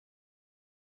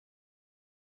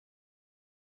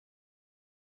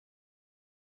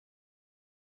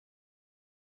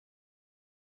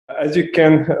as you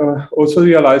can also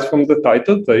realize from the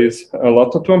title, there is a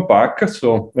lot to unpack,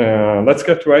 so let's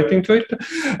get right into it.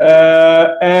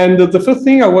 And the first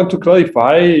thing I want to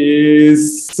clarify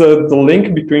is the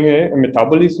link between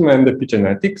metabolism and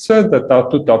epigenetics, that are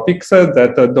two topics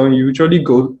that don't usually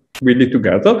go really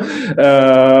together.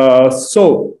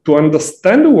 So to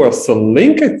understand what's the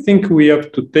link, I think we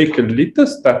have to take a little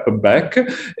step back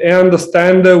and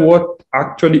understand what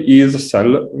actually is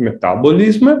cell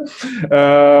metabolism.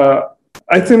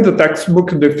 I think the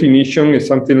textbook definition is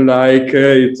something like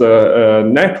it's a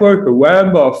network, a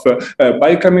web of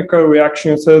biochemical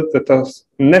reactions that are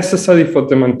necessary for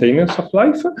the maintenance of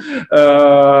life.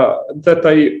 That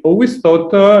I always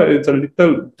thought is a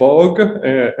little vague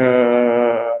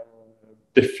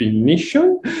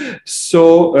definition,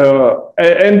 so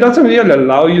and doesn't really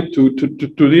allow you to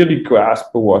really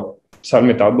grasp what cell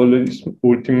metabolism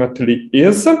ultimately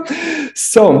is.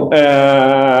 So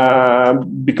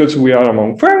because we are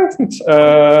among friends,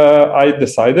 I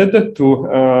decided to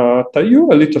tell you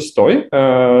a little story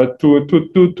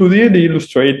to really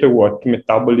illustrate what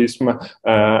metabolism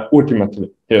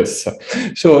ultimately is.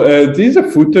 So this is a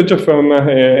footage from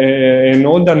an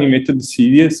old animated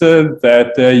series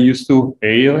that used to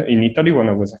air in Italy when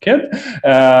I was a kid.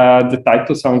 The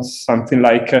title sounds something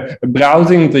like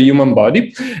Browsing the Human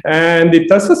Body. And it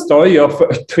tells a story of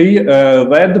three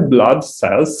red blood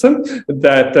cells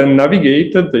that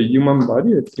navigated the human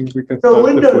body. I think we can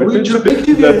start the footage.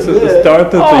 That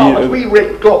started the... we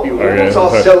red globules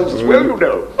ourselves as well, you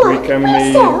know. We can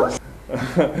make...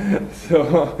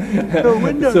 so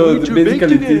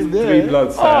basically these three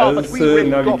blood cells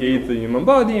navigate the human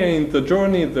body, and in the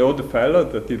journey the old fella,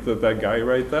 that is that guy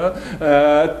right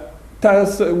there,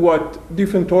 tells what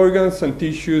different organs and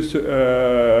tissues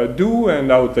do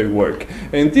and how they work.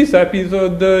 In this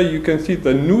episode, you can see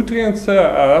the nutrients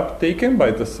are uptaken by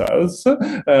the cells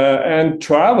and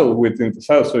travel within the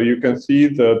cells. So you can see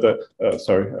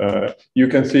you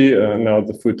can see now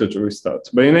the footage restarts.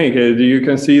 But in any case, you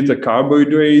can see the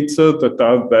carbohydrates that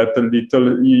are that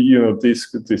little, you know,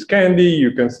 this candy.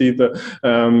 You can see the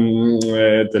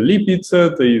lipids,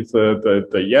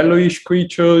 the yellowish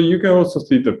creature. You can also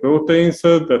see the proteins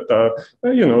that are,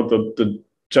 you know, the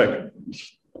check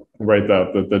right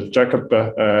there, the checkup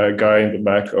guy in the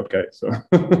back. Okay, so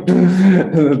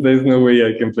there's no way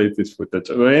I can play this footage.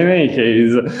 But in any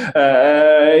case,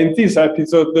 in this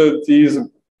episode, these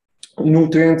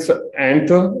nutrients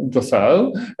enter the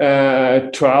cell,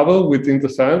 travel within the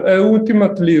cell, and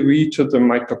ultimately reach the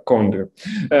mitochondria.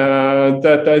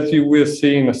 That, as you will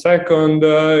see in a second,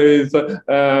 is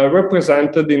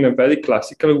represented in a very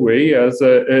classical way as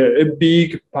a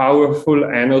big, powerful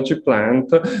energy plant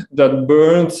that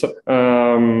burns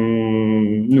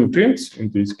nutrients. In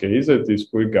this case, these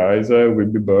three guys will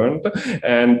be burned,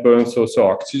 and burns also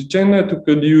oxygen to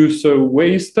produce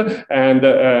waste and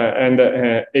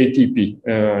ATP.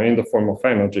 In the form of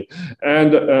energy.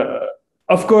 And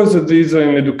of course, this is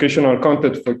an educational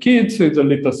content for kids. It's a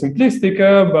little simplistic,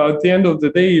 but at the end of the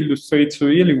day, it illustrates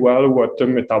really well what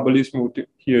metabolism,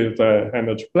 here is the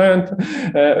energy plant,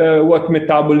 what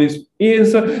metabolism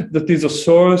is, that is a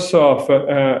source of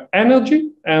energy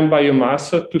and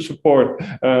biomass to support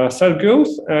cell growth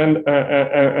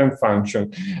and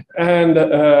function. And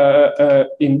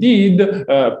indeed,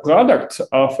 products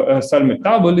of cell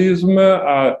metabolism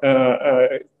are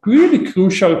really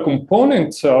crucial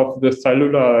components of the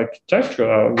cellular architecture,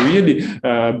 are really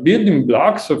building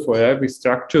blocks for every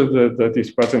structure that is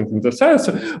present in the cells,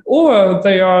 or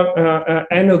they are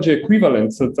energy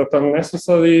equivalents that are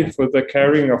necessary for the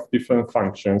carrying of different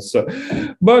functions.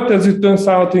 But as it turns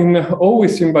out,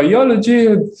 always in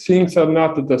biology, things are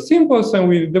not that simple, and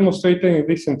we demonstrated in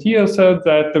recent years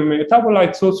that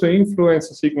metabolites also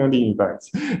influence signaling events.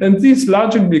 And this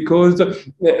largely because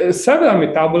several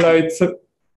metabolites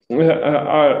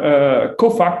are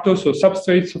cofactors or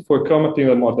substrates for chromatin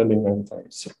remodeling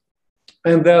enzymes.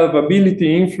 And their ability to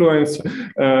influence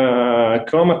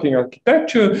chromatin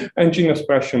architecture and gene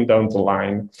expression down the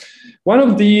line. One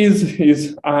of these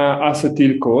is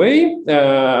acetyl CoA,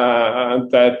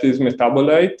 that is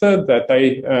metabolite that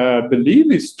I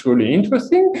believe is truly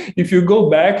interesting. If you go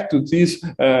back to this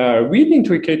really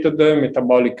intricate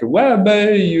metabolic web,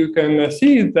 you can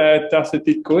see that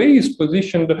acetyl CoA is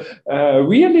positioned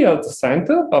really at the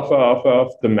center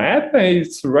of the map.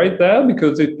 It's right there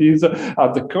because it is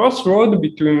at the crossroad crossroad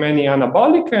between many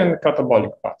anabolic and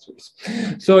catabolic pathways.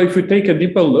 So if we take a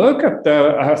deeper look at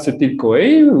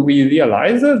acetyl-CoA, we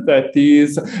realize that it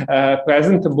is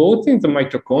present both in the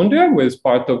mitochondria, where it's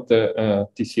part of the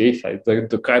TCA side,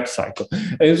 the Krebs cycle.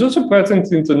 And it's also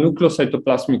present in the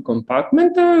nucleocytoplasmic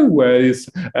compartment, where is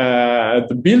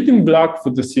the building block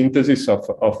for the synthesis of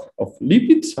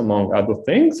lipids, among other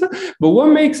things. But what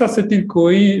makes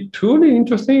acetyl-CoA truly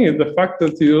interesting is the fact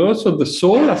that it is also the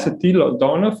sole acetyl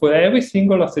donor for every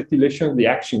single acetylation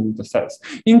reaction in the cells,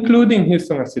 including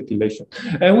histone acetylation.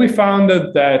 And we found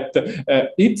that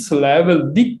its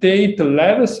level dictate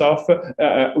levels of,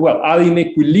 are in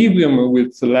equilibrium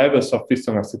with the levels of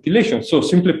histone acetylation. So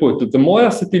simply put, the more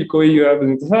acetyl-CoA you have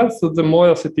in the cells, the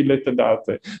more acetylated are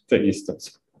the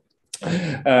histones.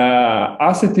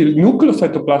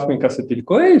 Nucleocytoplasmic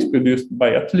acetyl-CoA is produced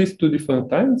by at least 2 different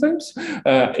enzymes.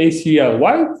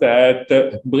 ACLY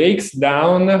that breaks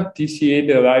down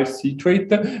TCA-derived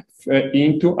citrate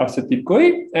into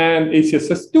acetyl-CoA, and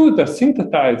ACSS2 that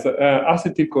synthesize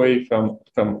acetyl-CoA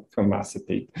from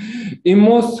acetate. In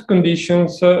most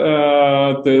conditions,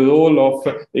 the role of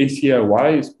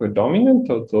ACLY is predominant,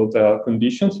 although there are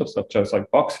conditions such as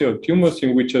hypoxia or tumors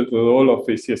in which the role of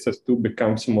ACSS2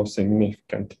 becomes more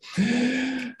significant.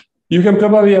 You can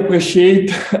probably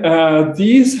appreciate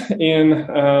these in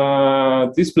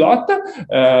this plot.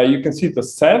 You can see the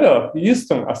several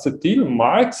histone acetyl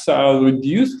marks are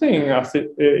reduced in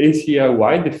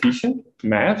ACLY deficient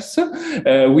maps.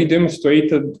 We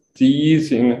demonstrated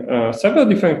these in several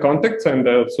different contexts, and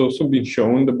it's also been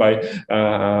shown by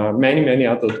many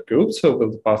other groups over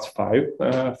the past five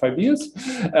years.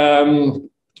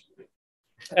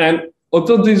 And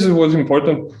although this was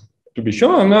important to be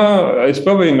shown, it's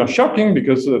probably not shocking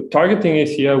because targeting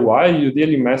ACLY, you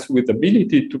really mess with the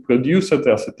ability to produce the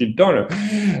acetyl donor.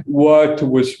 What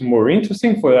was more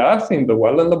interesting for us in the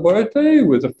Wellen laboratory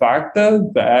was the fact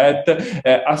that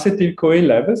acetyl-CoA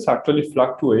levels actually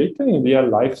fluctuate in real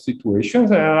life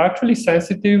situations and are actually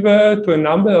sensitive to a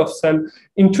number of cell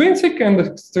intrinsic and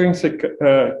extrinsic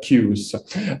cues.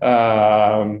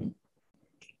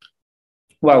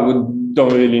 Well, we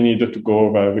don't really need to go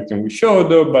over everything we showed,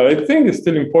 but I think it's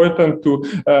still important to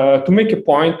make a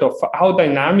point of how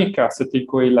dynamic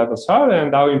acetyl-CoA levels are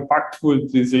and how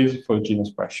impactful this is for gene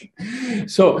expression.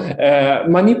 So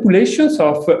manipulations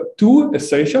of 2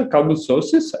 essential carbon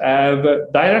sources have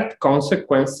direct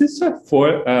consequences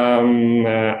for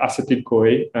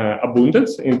acetyl-CoA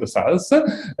abundance in the cells,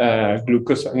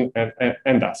 glucose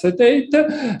and acetate.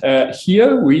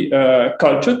 Here we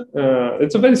cultured,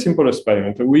 it's a very simple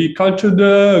experiment. We cultured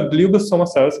glioblastoma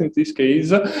cells, in this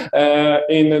case,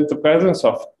 in the presence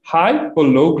of high or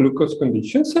low glucose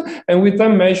conditions, and we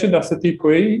then measured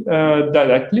acetyl-CoA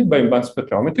directly by mass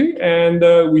spectrometry, and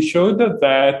we showed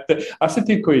that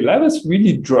acetyl-CoA levels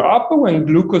really drop when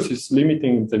glucose is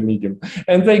limiting the medium,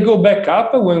 and they go back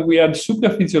up when we add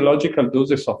supraphysiological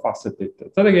doses of acetate.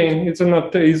 That again, it's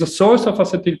a source of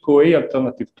acetyl-CoA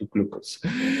alternative to glucose.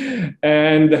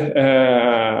 And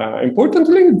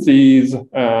importantly, these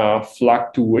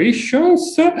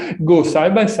fluctuations go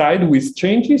side by side with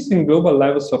changes in global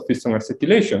levels of histone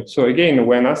acetylation. So again,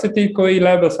 when acetyl-CoA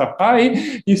levels are high,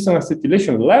 histone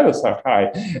acetylation levels are high.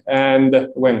 And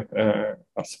when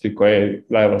acetyl-CoA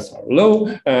levels are low,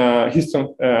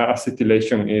 histone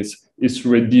acetylation is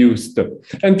reduced.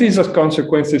 And these are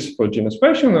consequences for gene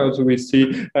expression, as we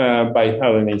see by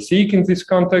RNA-seq in this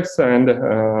context. And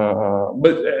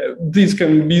but this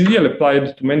can be really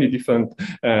applied to many different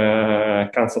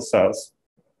cancer cells.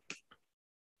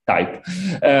 Type.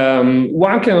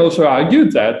 One can also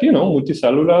argue that,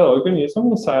 multicellular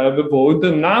organisms have evolved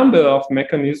a number of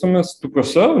mechanisms to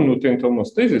preserve nutrient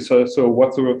homeostasis. So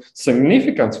what's the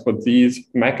significance for these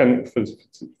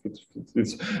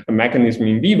mechanism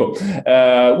in vivo?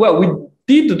 Well, we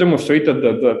did demonstrate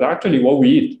that actually what we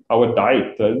eat, our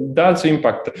diet, does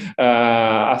impact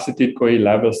acetyl-CoA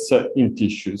levels in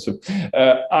tissues.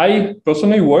 I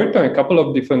personally worked on a couple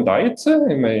of different diets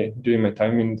during my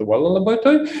time in the Wellen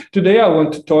laboratory. Today, I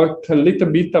want to talk a little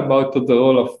bit about the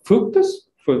role of fructose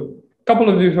for a couple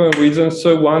of different reasons.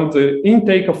 So one, the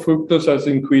intake of fructose has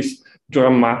increased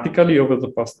dramatically over the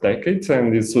past decades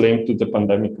and is linked to the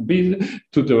pandemic,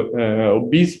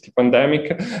 obesity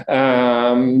pandemic.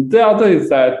 The other is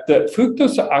that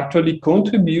fructose actually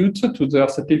contributes to the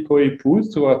acetyl-CoA pool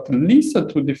through at least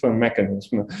 2 different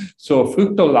mechanisms. So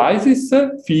fructolysis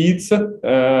feeds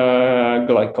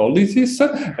glycolysis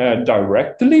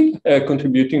directly,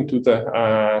 contributing to the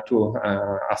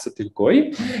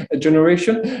acetyl-CoA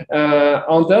generation.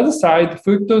 On the other side,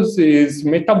 fructose is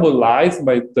metabolized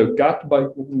by the gut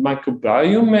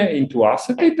microbiome into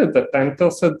acetate that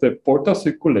enters the portal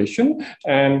circulation,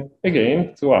 and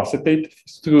again, through acetate,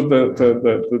 through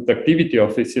the activity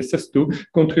of ACSS2,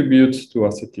 contributes to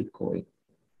acetyl-CoA.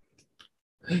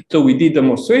 So we did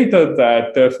demonstrate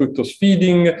that fructose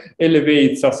feeding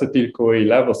elevates acetyl-CoA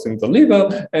levels in the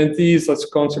liver, and these has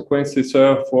consequences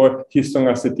for histone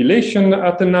acetylation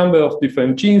at a number of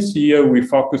different genes. Here we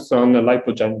focus on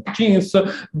lipogenic genes,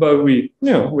 but we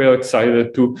are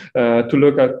excited to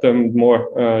look at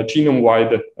more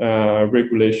genome-wide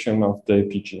regulation of the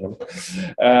epigenome.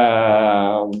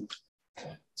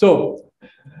 So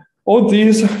all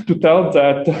these to tell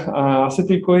that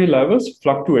acetyl-CoA levels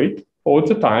fluctuate all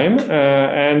the time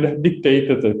and dictate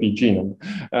the epigenome.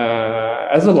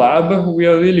 As a lab, we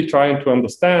are really trying to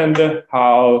understand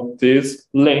how this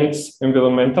links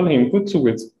environmental inputs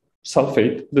with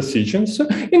sulfate decisions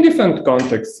in different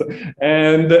contexts.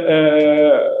 And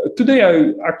today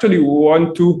I actually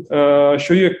want to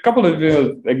show you a couple of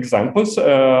examples,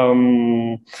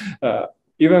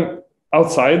 even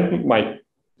outside my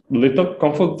little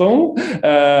comfort zone.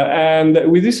 And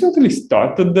we recently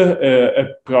started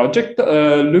a project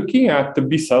looking at the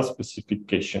B-cell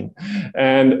specification.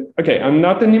 And okay, I'm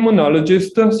not an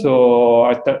immunologist, so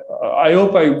I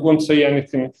hope I won't say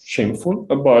anything shameful,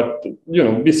 but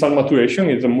B-cell maturation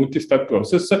is a multi-step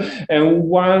process. And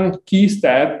one key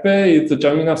step is the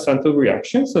germinal center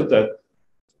reaction, so that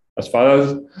as far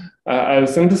as I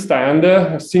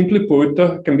understand, simply put,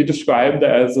 can be described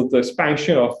as the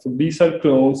expansion of B-cell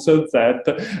clones that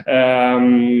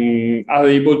are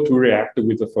able to react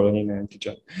with the foreign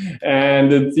antigen.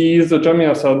 And these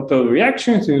germinal cell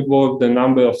reactions involve a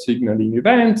number of signaling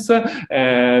events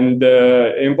and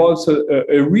involves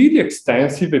a really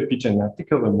extensive epigenetic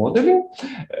remodeling.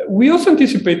 We also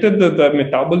anticipated that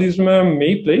metabolism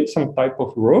may play some type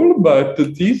of role, but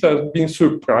this has been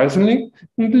surprisingly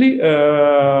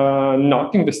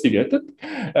not investigated.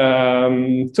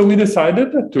 So we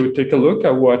decided to take a look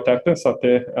at what happens at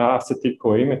the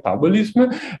acetyl-CoA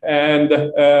metabolism, and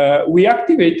we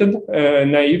activated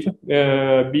naive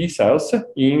B cells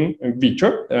in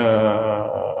vitro.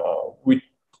 We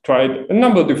tried a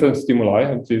number of different stimuli,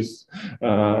 and this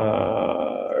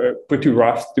pretty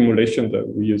rough stimulation that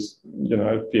we use,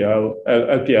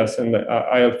 LPS and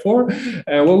IL-4.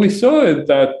 And what we saw is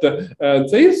that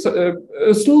there is a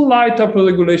slight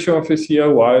upregulation of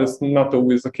ACLY, is not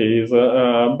always the case.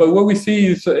 But what we see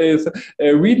is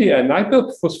really an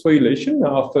hyperphosphorylation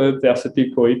of the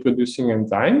acetyl-CoA producing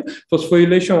enzyme.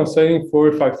 Phosphorylation on serine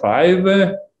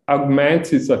 455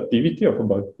 augments its activity of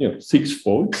about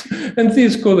 6-fold, and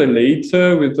this correlates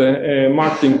with a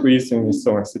marked increase in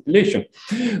histone acetylation.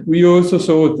 We also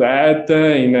saw that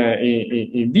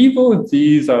in vivo,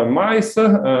 these are mice,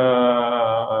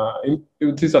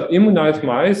 these are immunized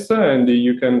mice, and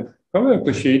you can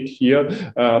appreciate here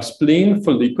spleen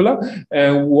follicular,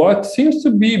 and what seems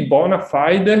to be bona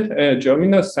fide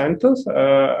germinal centers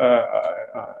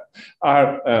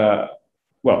are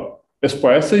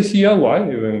express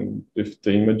ACLY, even if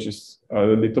the images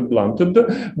are a little blunted,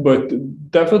 but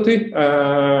definitely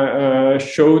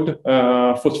showed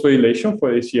phosphorylation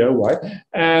for ACLY,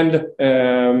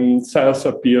 and cells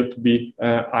appear to be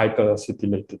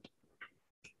hyperacetylated.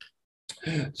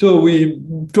 So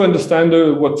to understand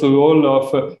what's the role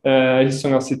of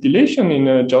histone acetylation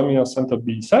in germinal center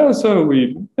B cells,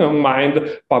 we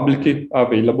mined publicly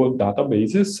available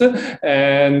databases,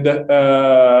 and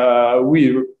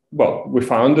we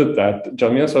found that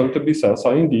germinal center B cells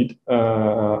are indeed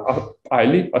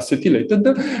highly acetylated,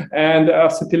 and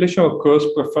acetylation occurs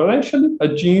preferentially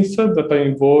at genes that are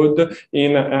involved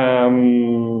in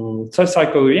cell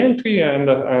cycle reentry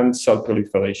and cell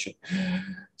proliferation.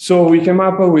 So we came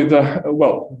up with,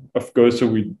 of course,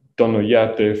 we don't know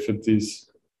yet if this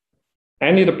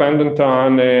any dependent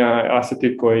on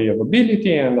acetyl-CoA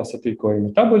availability and acetyl-CoA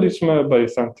metabolism, but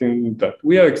it's something that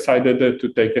we are excited to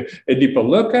take a deeper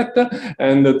look at.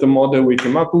 And the model we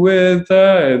came up with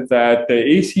that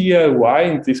ACLY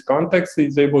in this context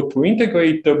is able to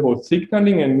integrate both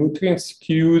signaling and nutrients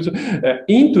cues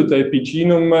into the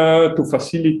epigenome to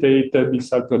facilitate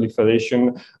B-cell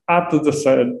proliferation at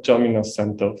the germinal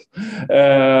center.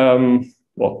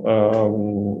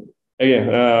 Again,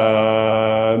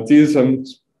 at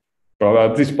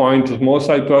this point, more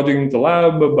side project in the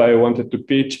lab, but I wanted to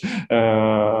pitch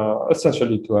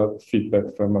essentially to have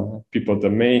feedback from people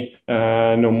that may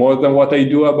know more than what I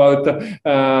do about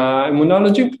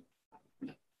immunology.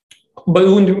 But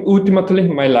ultimately,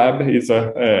 my lab is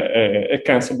a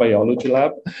cancer biology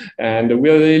lab, and we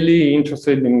are really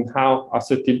interested in how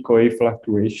acetyl-CoA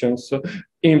fluctuations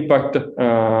impact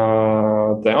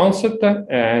the onset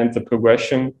and the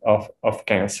progression of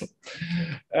cancer.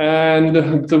 And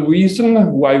the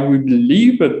reason why we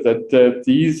believe that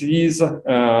this is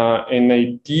an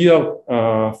ideal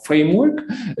framework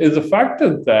is the fact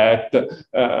that,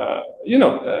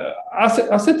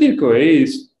 acetyl-CoA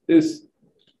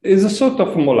is a sort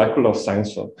of molecular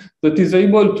sensor that is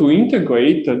able to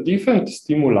integrate different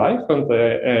stimuli from the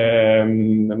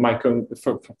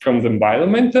from the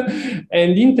environment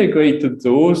and integrate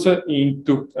those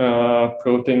into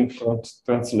protein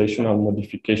translational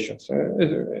modifications,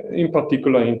 in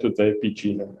particular into the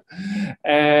epigenome.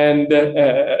 And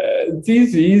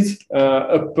this is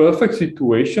a perfect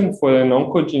situation for an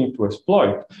oncogene to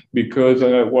exploit, because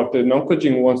what an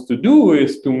oncogene wants to do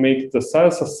is to make the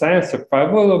cells sense a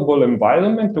favorable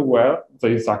environment where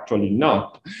there is actually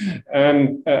not.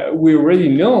 And we already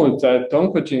know that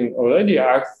oncogene already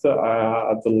acts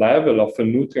at the level of a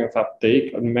nutrient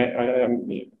uptake at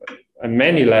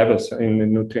many levels in the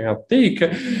nutrient uptake.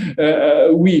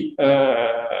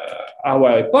 Our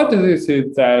hypothesis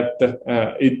is that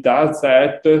it does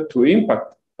that to impact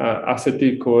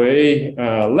acetyl-CoA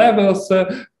levels,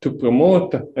 to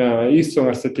promote histone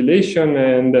acetylation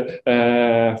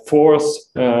and force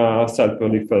cell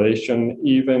proliferation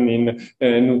even in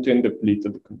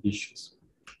nutrient-depleted conditions.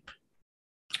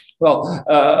 Well,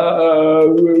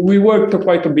 we worked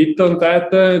quite a bit on that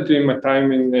during my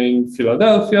time in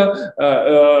Philadelphia.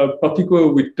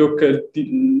 Particularly, we took a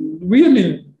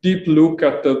really deep look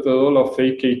at the role of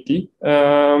AKT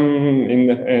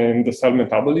in the cell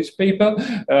metabolism paper.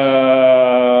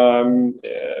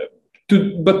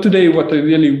 But today, what I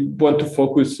really want to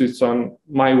focus is on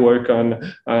my work on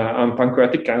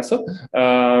pancreatic cancer.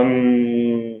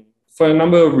 For a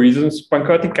number of reasons.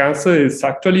 Pancreatic cancer is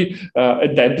actually a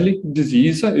deadly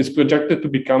disease. It's projected to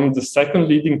become the second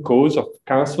leading cause of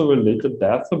cancer-related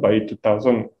death by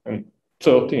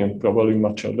 2030, and probably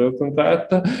much earlier than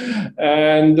that.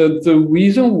 And the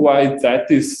reason why that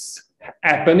is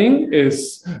happening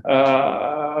is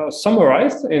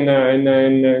summarized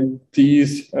in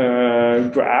this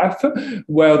graph,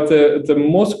 where the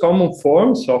most common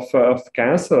forms of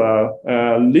cancer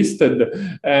are listed,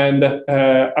 and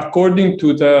according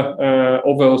to the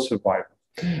overall survival.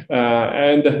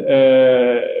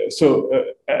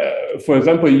 For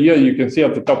example, here you can see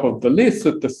at the top of the list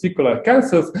that testicular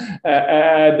cancers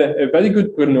had a very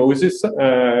good prognosis,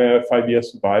 5-year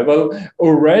survival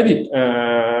already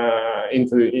in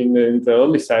the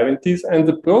early 70s, and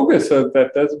the progress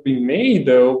that has been made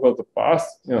over the past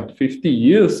 50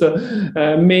 years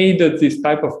made this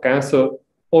type of cancer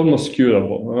almost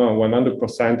curable.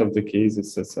 100% of the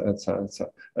cases,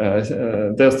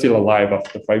 they're still alive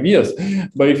after 5 years.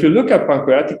 But if you look at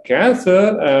pancreatic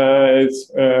cancer, it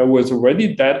was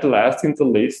already dead last in the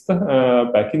list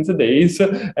back in the days,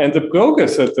 and the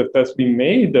progress that has been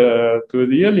made to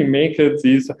really make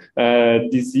this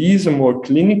disease more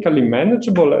clinically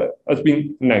manageable has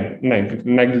been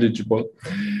negligible.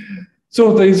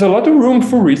 So there is a lot of room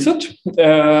for research,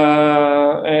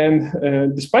 and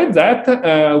despite that,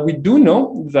 we do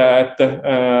know that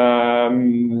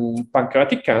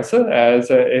pancreatic cancer has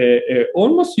a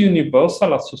almost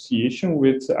universal association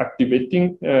with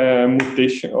activating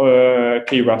mutation,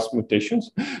 KRAS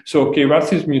mutations. So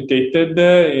KRAS is mutated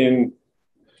in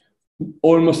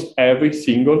almost every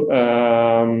single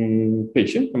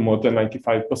patient, more than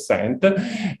 95%.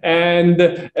 And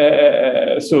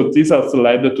so this has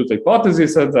led to the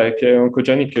hypothesis that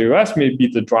oncogenic KRAS may be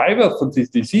the driver for this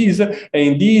disease. And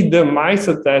indeed, the mice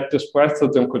that express the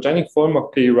oncogenic form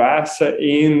of KRAS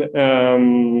in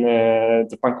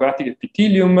the pancreatic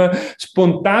epithelium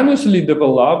spontaneously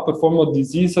develop a form of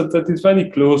disease that is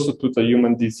very close to the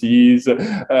human disease,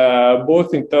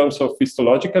 both in terms of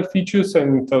histological features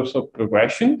and in terms of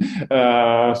progression.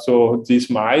 So these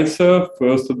mice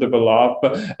first develop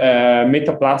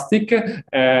metaplastic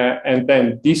and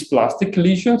then dysplastic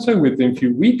lesions within a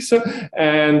few weeks,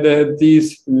 and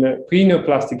these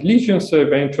preneoplastic lesions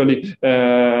eventually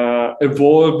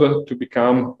evolve to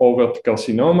become overt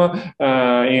carcinoma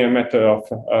in a matter of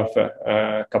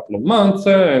a couple of months,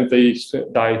 and they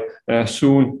die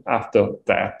soon after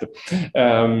that.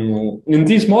 In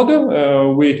this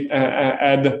model, we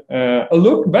had a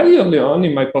look very early on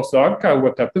in my postdoc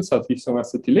what happens at histone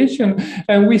acetylation,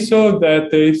 and we saw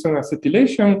that histone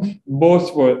acetylation,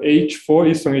 both for H4,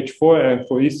 histone H4, and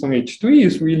for histone H3,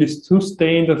 is really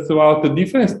sustained throughout the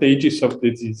different stages of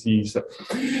the disease.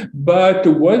 But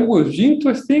what was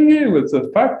interesting was the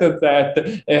fact that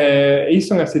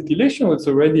histone acetylation was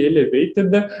already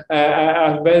elevated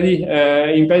in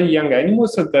very young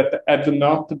animals that have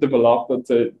not developed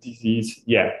the disease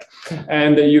yet.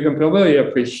 And you can probably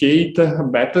appreciate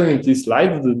better in this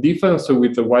slide the difference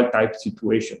with the wild type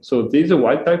situation. So these are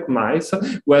wild type mice,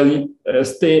 well,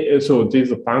 so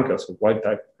these are pancreas of wild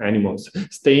type animals,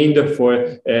 stained for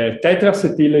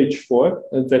tetraacetyl H4,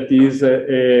 that is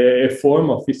a form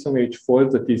of histone H4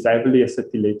 that is heavily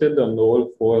acetylated on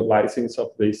all 4 lysines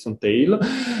of the histone tail.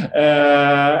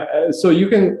 So you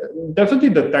can definitely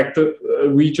detect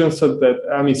regions that,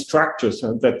 I mean, structures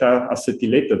that are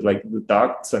acetylated, like the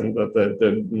ducts and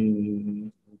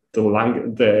the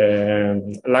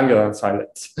Langerhans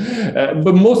islets.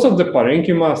 But most of the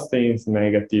parenchyma stains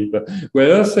negative,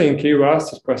 whereas in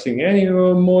KRAS expressing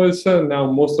animals,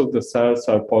 now most of the cells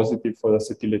are positive for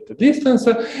acetylated distance,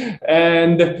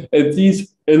 and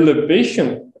this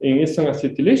elevation in histone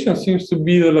acetylation seems to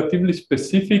be relatively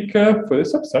specific for a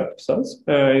subset of cells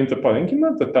in the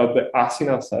parenchyma that are the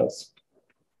acinar cells.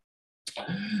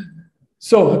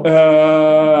 So,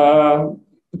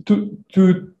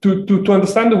 to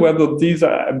understand whether these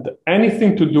have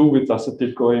anything to do with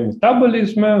acetyl CoA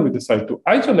metabolism, we decided to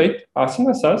isolate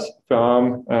acinar cells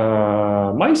from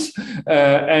mice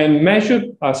and measure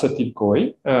acetyl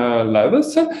CoA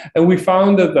levels, and we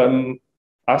found that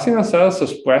acinar cells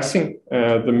expressing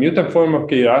the mutant form of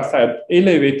KRAS had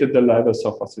elevated the levels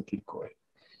of acetyl CoA.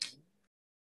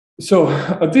 So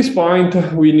at this point,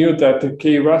 we knew that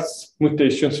KRAS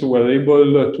mutations were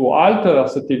able to alter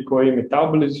acetyl CoA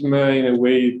metabolism in a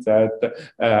way that,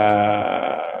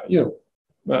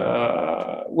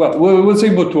 was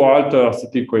able to alter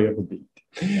acetyl CoA ability.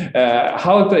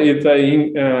 How is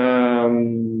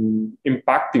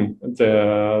impacting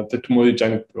the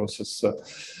tumorigenic process?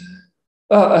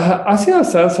 Acinar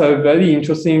cells are a very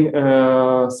interesting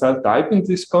cell type in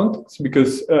this context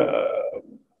because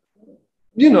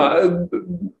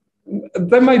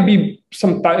there might be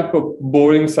some type of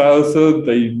boring cells.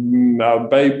 They are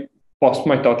very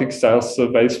post-mitotic cells,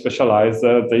 very specialized.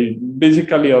 They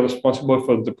basically are responsible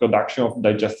for the production of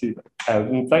digestive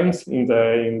enzymes in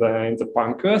the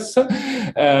pancreas.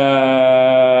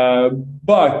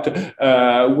 But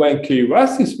when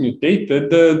KRAS is mutated,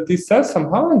 these cells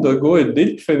somehow undergo a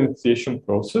differentiation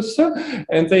process,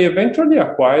 and they eventually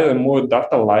acquire a more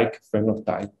data-like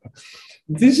phenotype.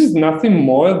 This is nothing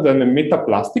more than a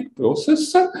metaplastic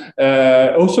process,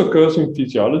 also occurs in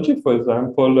physiology, for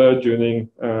example, during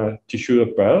tissue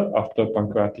repair after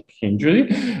pancreatic injury,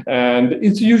 and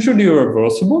it's usually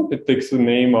reversible. It takes the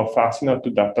name of acinar to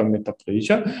data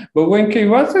metaplasia, but when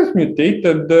KRAS is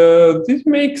mutated, this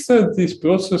makes this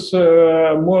process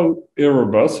more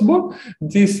irreversible.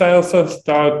 These cells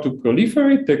start to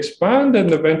proliferate, expand,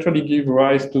 and eventually give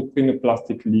rise to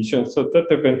pinaplastic lesions that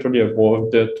eventually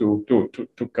evolved to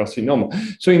carcinoma.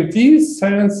 So in this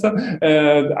sense,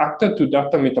 actor to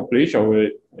data metaplasia,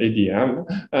 or ADM,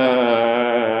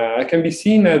 can be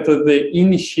seen as the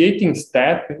initiating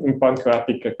step in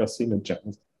pancreatic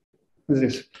carcinogenesis.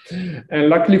 And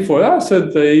luckily for us,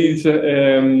 there is,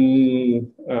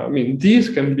 these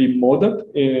can be modeled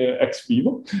ex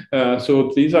vivo. So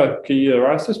these are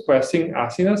KRAS expressing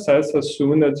acinar cells as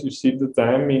soon as you see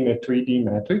them in a 3D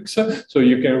matrix. So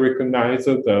you can recognize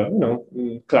the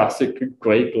classic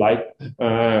grape-like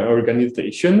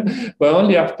organization. But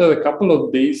only after a couple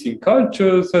of days in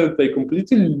cultures, they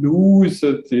completely lose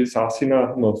this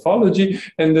acinar morphology,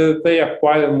 and they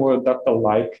acquire a more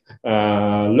data-like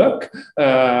look.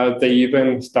 They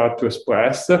even start to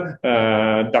express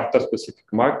data-specific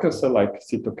markers like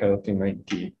cytokeratin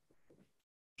 19.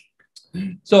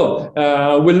 So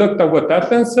we looked at what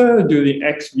happens during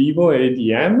ex vivo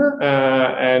ADM,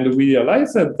 and we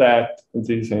realized that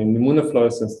there is an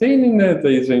immunofluorescence staining, there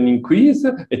is an increase,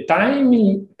 a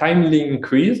timely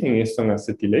increase in histone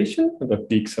acetylation that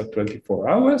peaks at 24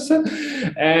 hours.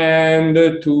 And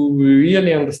to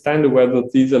really understand whether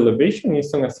this elevation in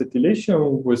histone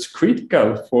acetylation was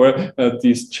critical for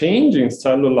this change in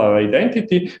cellular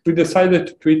identity, we decided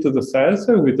to treat the cells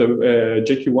with a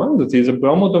JQ1, that is a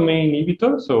bromodomain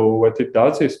inhibitor. So what it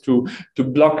does is to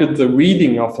block the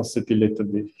reading of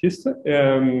acetylated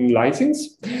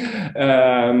lysines.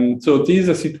 So this is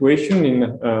a situation in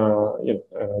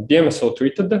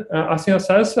DMSO-treated acinar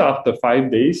cells after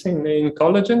 5 days in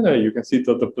collagen. You can see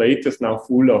that the plate is now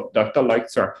full of ductal-like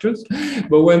structures.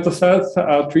 But when the cells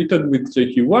are treated with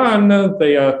JQ1,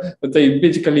 they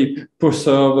basically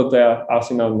preserve their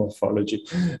acinar morphology.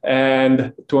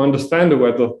 And to understand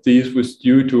whether this was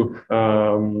due to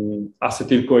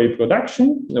acetyl-CoA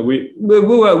production,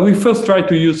 we first tried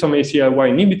to use some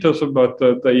ACLY inhibitors, but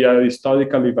they are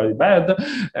historically very bad,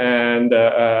 and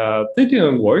they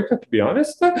didn't work, to be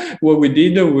honest. What we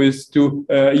did was to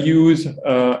use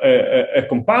a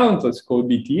compound that's called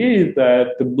BTA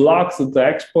that blocks the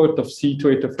export of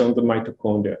citrate from the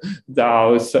mitochondria,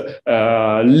 thus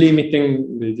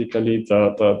limiting basically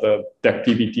the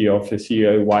activity of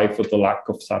ACLY for the lack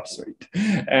of substrate.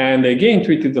 And again,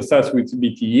 treated the cells with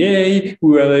BTA,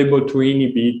 we were able to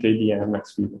inhibit ADM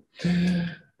ex vivo.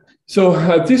 So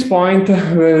at this point,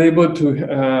 we were able to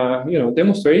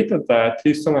demonstrate that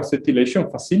histone acetylation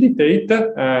facilitate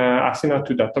acinar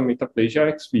to ductal metaplasia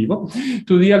ex vivo.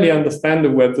 To really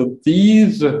understand whether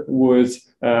this was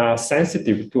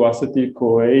sensitive to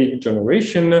acetyl-CoA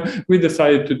generation, we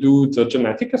decided to do the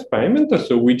genetic experiment.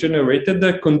 So we generated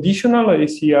the conditional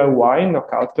ACLY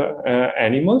knockout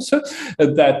animals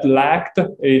that lacked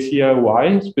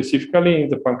ACLY, specifically in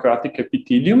the pancreatic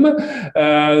epithelium.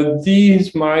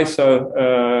 These mice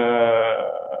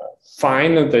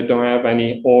fine, they don't have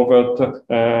any overt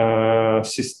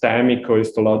systemic or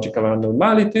histological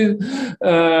abnormalities.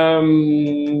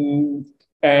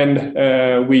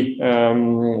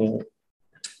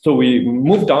 So we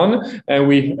moved on and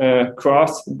we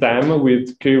crossed them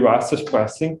with KRAS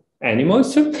expressing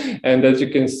animals. And as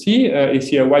you can see,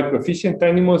 ACLY proficient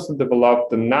animals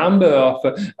developed a number of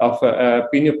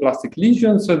prenoplastic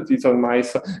lesions. These are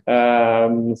mice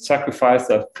sacrificed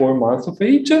at 4 months of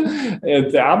age.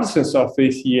 The absence of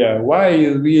ACLY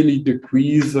really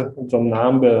decreased the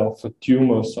number of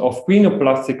tumors, of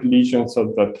prenoplastic lesions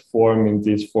that form in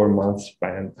this 4 month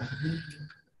span.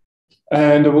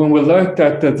 And when we looked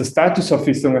at the status of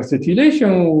histone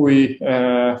acetylation, we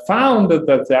found that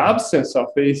the absence of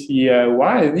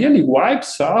ACLY really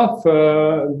wipes off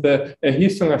the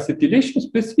histone acetylation,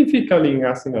 specifically in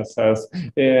acinar cells.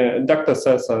 Ductal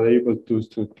cells are able to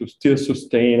still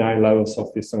sustain high levels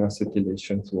of histone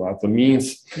acetylation through other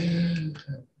means.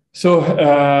 So,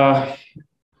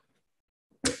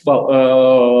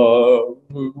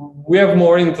 we have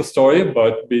more in the story,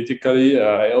 but basically,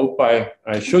 I hope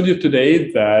I showed you today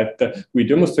that we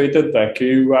demonstrated that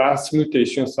KRAS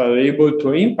mutations are able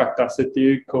to impact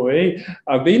acetyl-CoA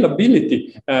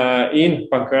availability in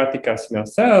pancreatic acinar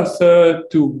cells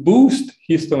to boost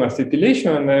histone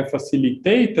acetylation and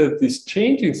facilitate this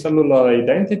change in cellular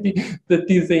identity that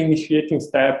is the initiating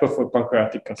step for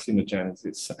pancreatic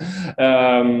carcinogenesis.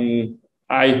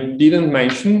 I didn't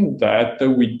mention that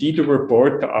we did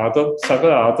report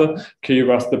several other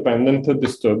KRAS-dependent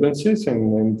disturbances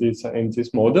in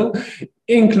this model,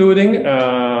 including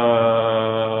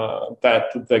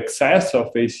that the excess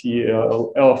of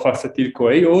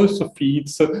acetyl-CoA also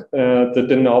feeds the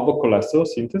de novo cholesterol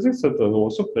synthesis that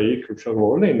also play a crucial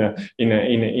role in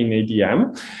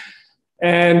ADM.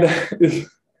 And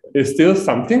is still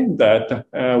something that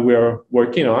we're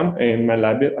working on in my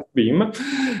lab at VIMM.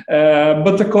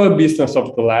 But the core business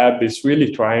of the lab is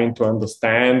really trying to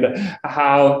understand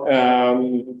how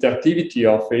the activity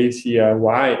of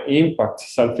ACLY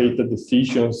impacts sulfate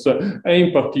decisions,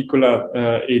 in particular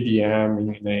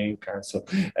ADM in cancer.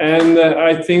 And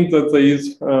I think that there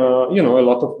is a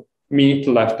lot of meat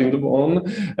left in the bone.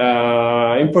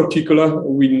 In particular,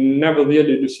 we never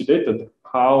really elucidated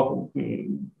how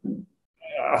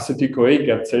acetyl-CoA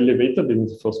gets elevated in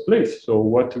the first place. So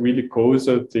what really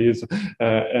causes this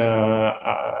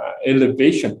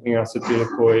elevation in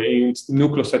acetyl-CoA, in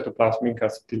nucleocytoplasmic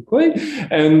acetyl-CoA?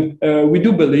 And we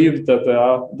do believe that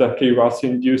the KRAS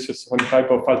induces some type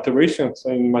of alterations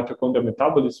in mitochondrial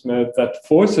metabolism that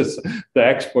forces the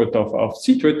export of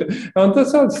citrate. On the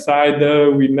other side,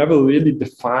 we never really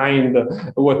defined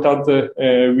what are the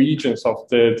regions of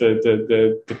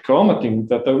the chromatin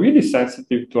that are really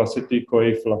sensitive to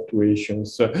acetyl-CoA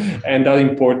fluctuations and are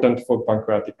important for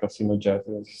pancreatic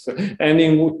carcinogenesis, and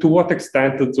to what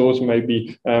extent those may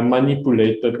be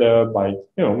manipulated by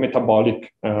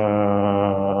metabolic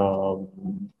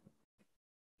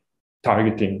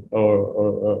targeting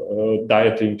or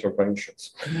dietary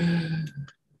interventions.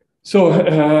 So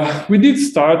we did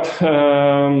start,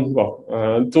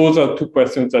 those are two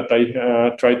questions that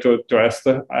I tried to address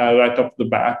right off the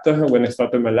bat when I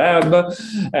started my lab.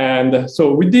 And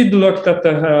so we did look at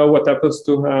what happens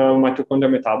to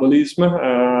mitochondrial metabolism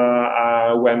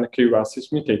when KRAS is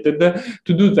mutated.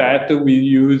 To do that, we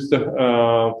used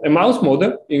a mouse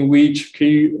model in which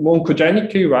oncogenic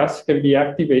KRAS can be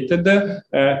activated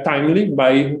timely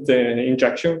by the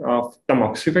injection of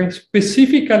tamoxifen,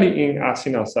 specifically in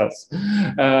acinar cells.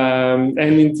 And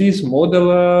in this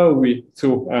model,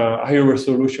 through higher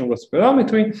resolution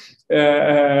spirometry,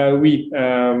 we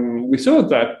saw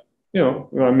that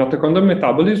mitochondrial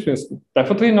metabolism is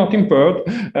definitely not impaired.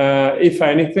 If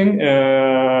anything,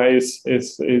 is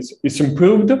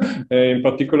improved. In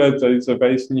particular, there is a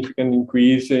very significant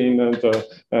increase in the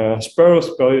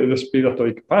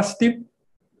respiratory capacity.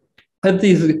 And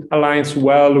this aligns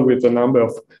well with a number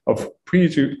of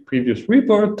previous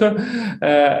reports.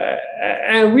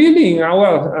 And really, in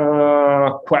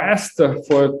our quest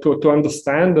to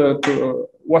understand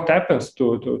what happens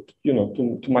to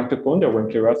mitochondria when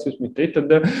KRAS is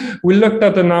mutated, we looked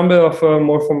at a number of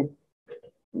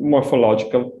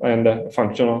morphological and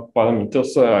functional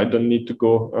parameters. I don't need to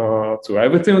go through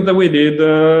everything that we did.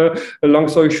 Long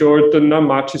story short, not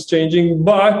much is changing,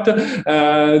 but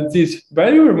this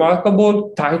very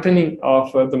remarkable tightening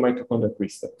of the mitochondrial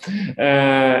crystal.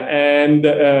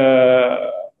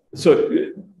 So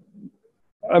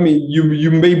I mean,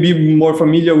 you may be more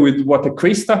familiar with what a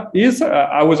crystal is.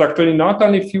 I was actually not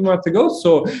only a few months ago.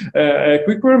 So a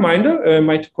quick reminder,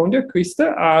 mitochondrial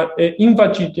crystal are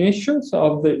invaginations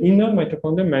of the inner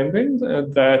mitochondrial membranes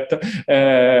that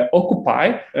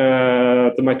occupy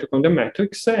the mitochondrial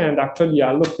matrix and actually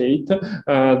allocate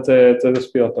the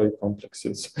respiratory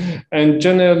complexes. And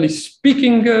generally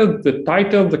speaking, the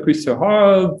tighter the crystal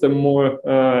are, the more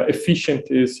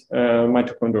efficient is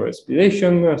mitochondrial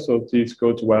respiration. So this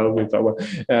goes well with our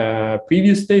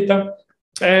previous data.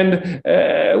 And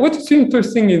what is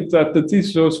interesting is that this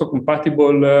is also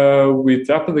compatible with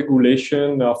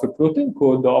upregulation of a protein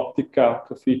called optic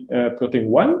atrophy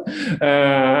protein 1.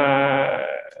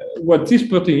 What this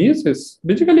protein is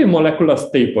basically a molecular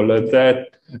staple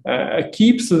that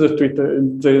keeps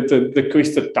the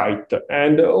crystal tight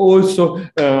and also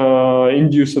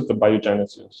induces the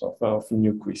biogenesis of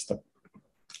new crystal.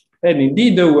 And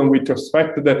indeed, when we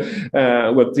retrospected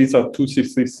these are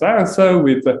 266 cells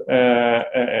with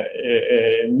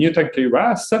mutant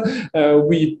KRAS,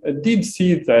 we did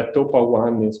see that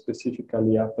TOPA1 is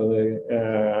specifically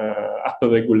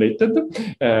upregulated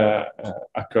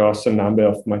across a number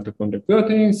of mitochondrial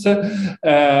proteins.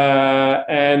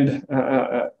 And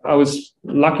I was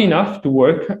lucky enough to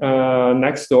work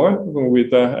next door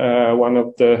with one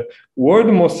of the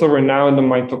world's most renowned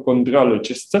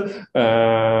mitochondriologists,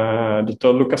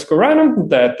 Dr. Lucas Corrano,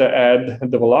 that had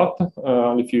developed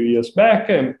a few years back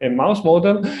a mouse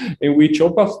model in which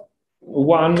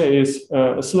OPA1 is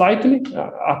slightly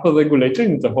upregulated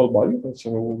in the whole body. So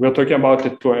we're talking about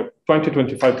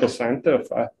 20-25% of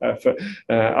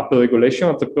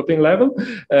upregulation at the protein level.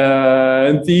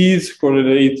 And these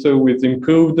correlate with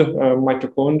improved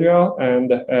mitochondrial and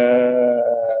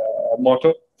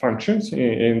motor functions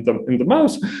in the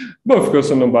mouse, but of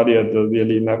course nobody had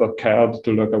really never cared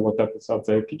to look at what happens at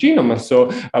the epigenome.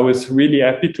 So I was really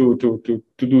happy to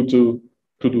do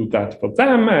that for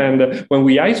them. And when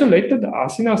we isolated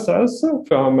acinar cells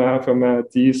from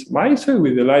these mice,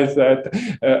 we realized that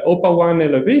OPA1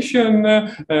 elevation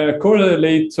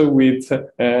correlates with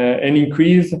an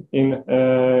increase in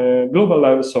global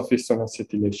levels of histone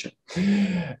acetylation.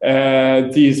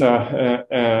 These are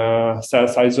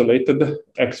cells isolated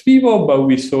ex vivo, but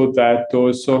we saw that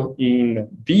also in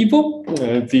vivo.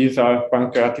 These are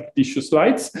pancreatic tissue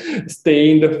slides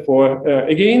stained for,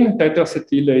 again,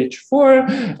 tetraacetyl H4.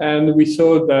 And we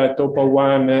saw that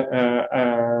OPA1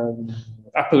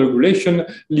 upregulation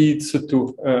leads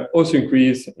to also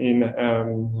increase in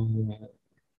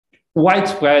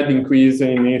widespread increase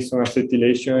in histone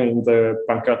acetylation in the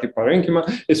pancreatic parenchyma,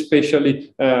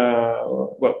 especially,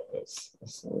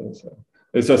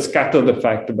 it's a scattered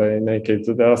effect, but in any case,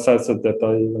 there are cells that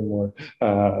are even more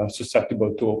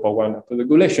susceptible to OPA1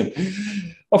 upregulation.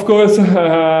 Of course,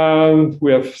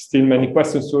 we have still many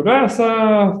questions to address.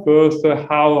 First,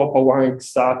 how OPA1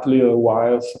 exactly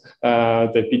rewires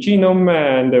the epigenome,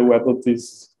 and whether this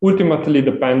is ultimately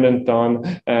dependent on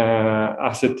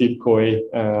acetyl CoA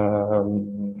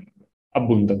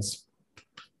abundance.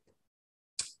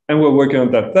 And we're working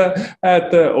on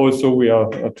that. Also, we are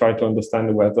trying to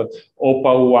understand whether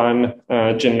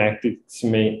OPA1 genetics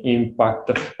may impact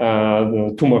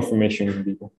the tumor formation in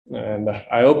vivo. And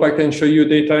I hope I can show you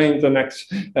data in the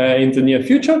near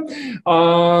future.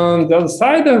 On the other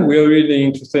side, we're really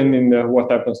interested in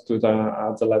what happens to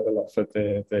at the level of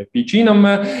the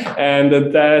epigenome, and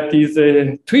that is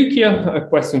a trickier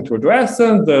question to address.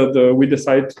 We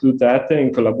decided to do that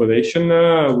in collaboration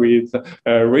with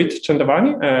Rich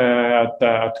Chandavani at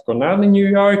Cornell in New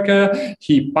York.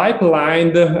 He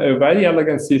pipelined a very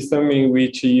elegant system in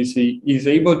which he is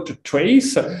able to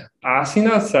trace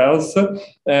acinar cells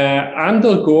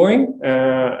undergoing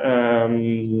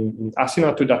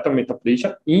acinar to data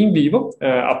metaplasia in vivo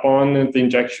upon the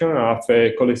injection of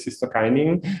a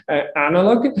cholecystokinin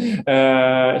analog.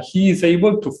 He is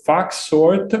able to FACS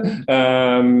sort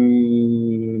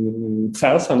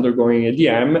cells undergoing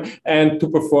ADM and to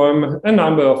perform a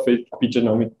number of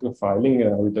epigenomic profiling.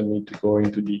 We don't need to go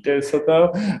into details at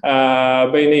all.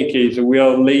 But in any case, we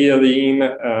are layering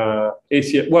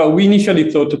ACR. Well, we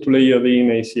initially thought to layer in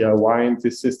ACR-Y in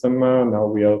this system. Now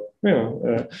we are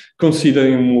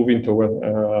considering moving toward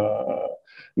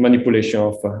manipulation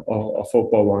of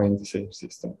OPA1 in the same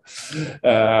system.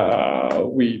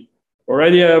 We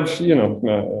already have,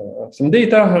 some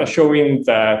data showing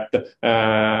that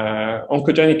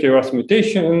oncogenic KRAS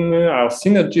mutation are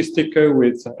synergistic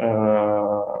with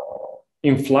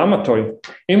inflammatory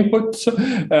inputs,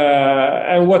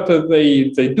 and what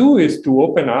they do is to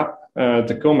open up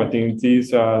the chromatin.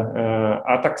 These are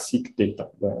ATAC-seq data,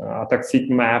 the ATAC-seq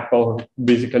map of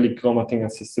basically chromatin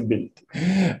accessibility.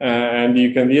 And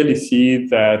you can really see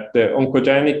that the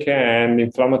oncogenic and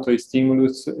inflammatory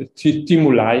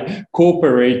stimuli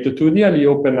cooperate to really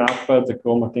open up the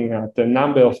chromatin at a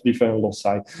number of different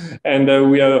loci. And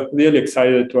we are really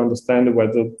excited to understand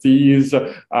whether these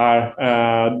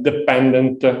are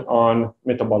dependent on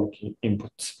metabolic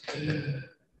inputs.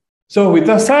 So with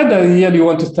that said, I really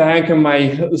want to thank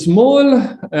my small,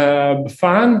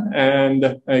 fun,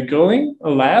 and growing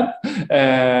lab.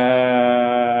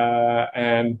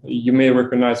 And you may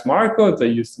recognize Marco. They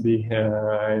used to be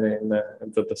in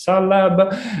the Cell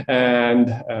Lab, and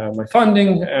my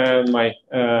funding, and my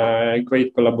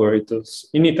great collaborators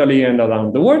in Italy and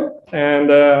around the world. And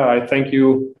I thank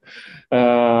you,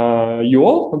 you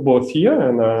all, both here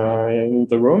and in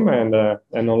the room and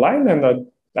online. And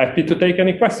happy to take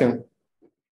any question.